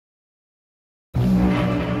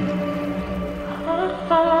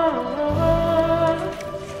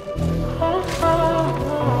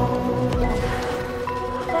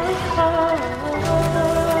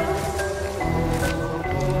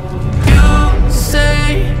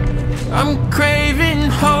I'm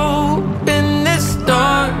craving hope in this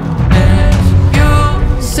darkness.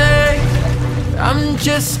 You say I'm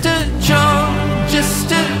just a joke,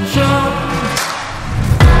 just a joke.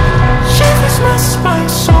 Shivers my spine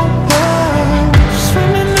so bad.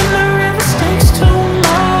 Swimming in the river stakes too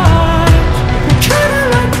much. I'm trying to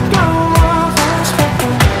let go of us, but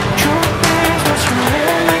the truth is what's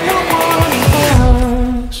real and you're one of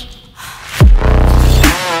us.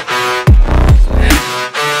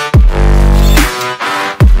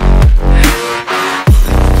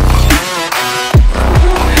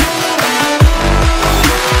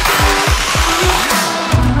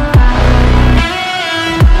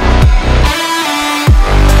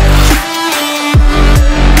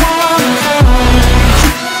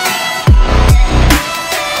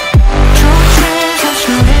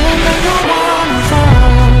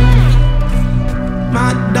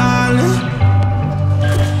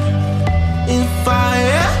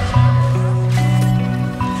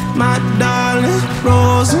 My darling,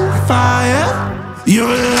 rose and fire. You're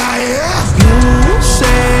a liar.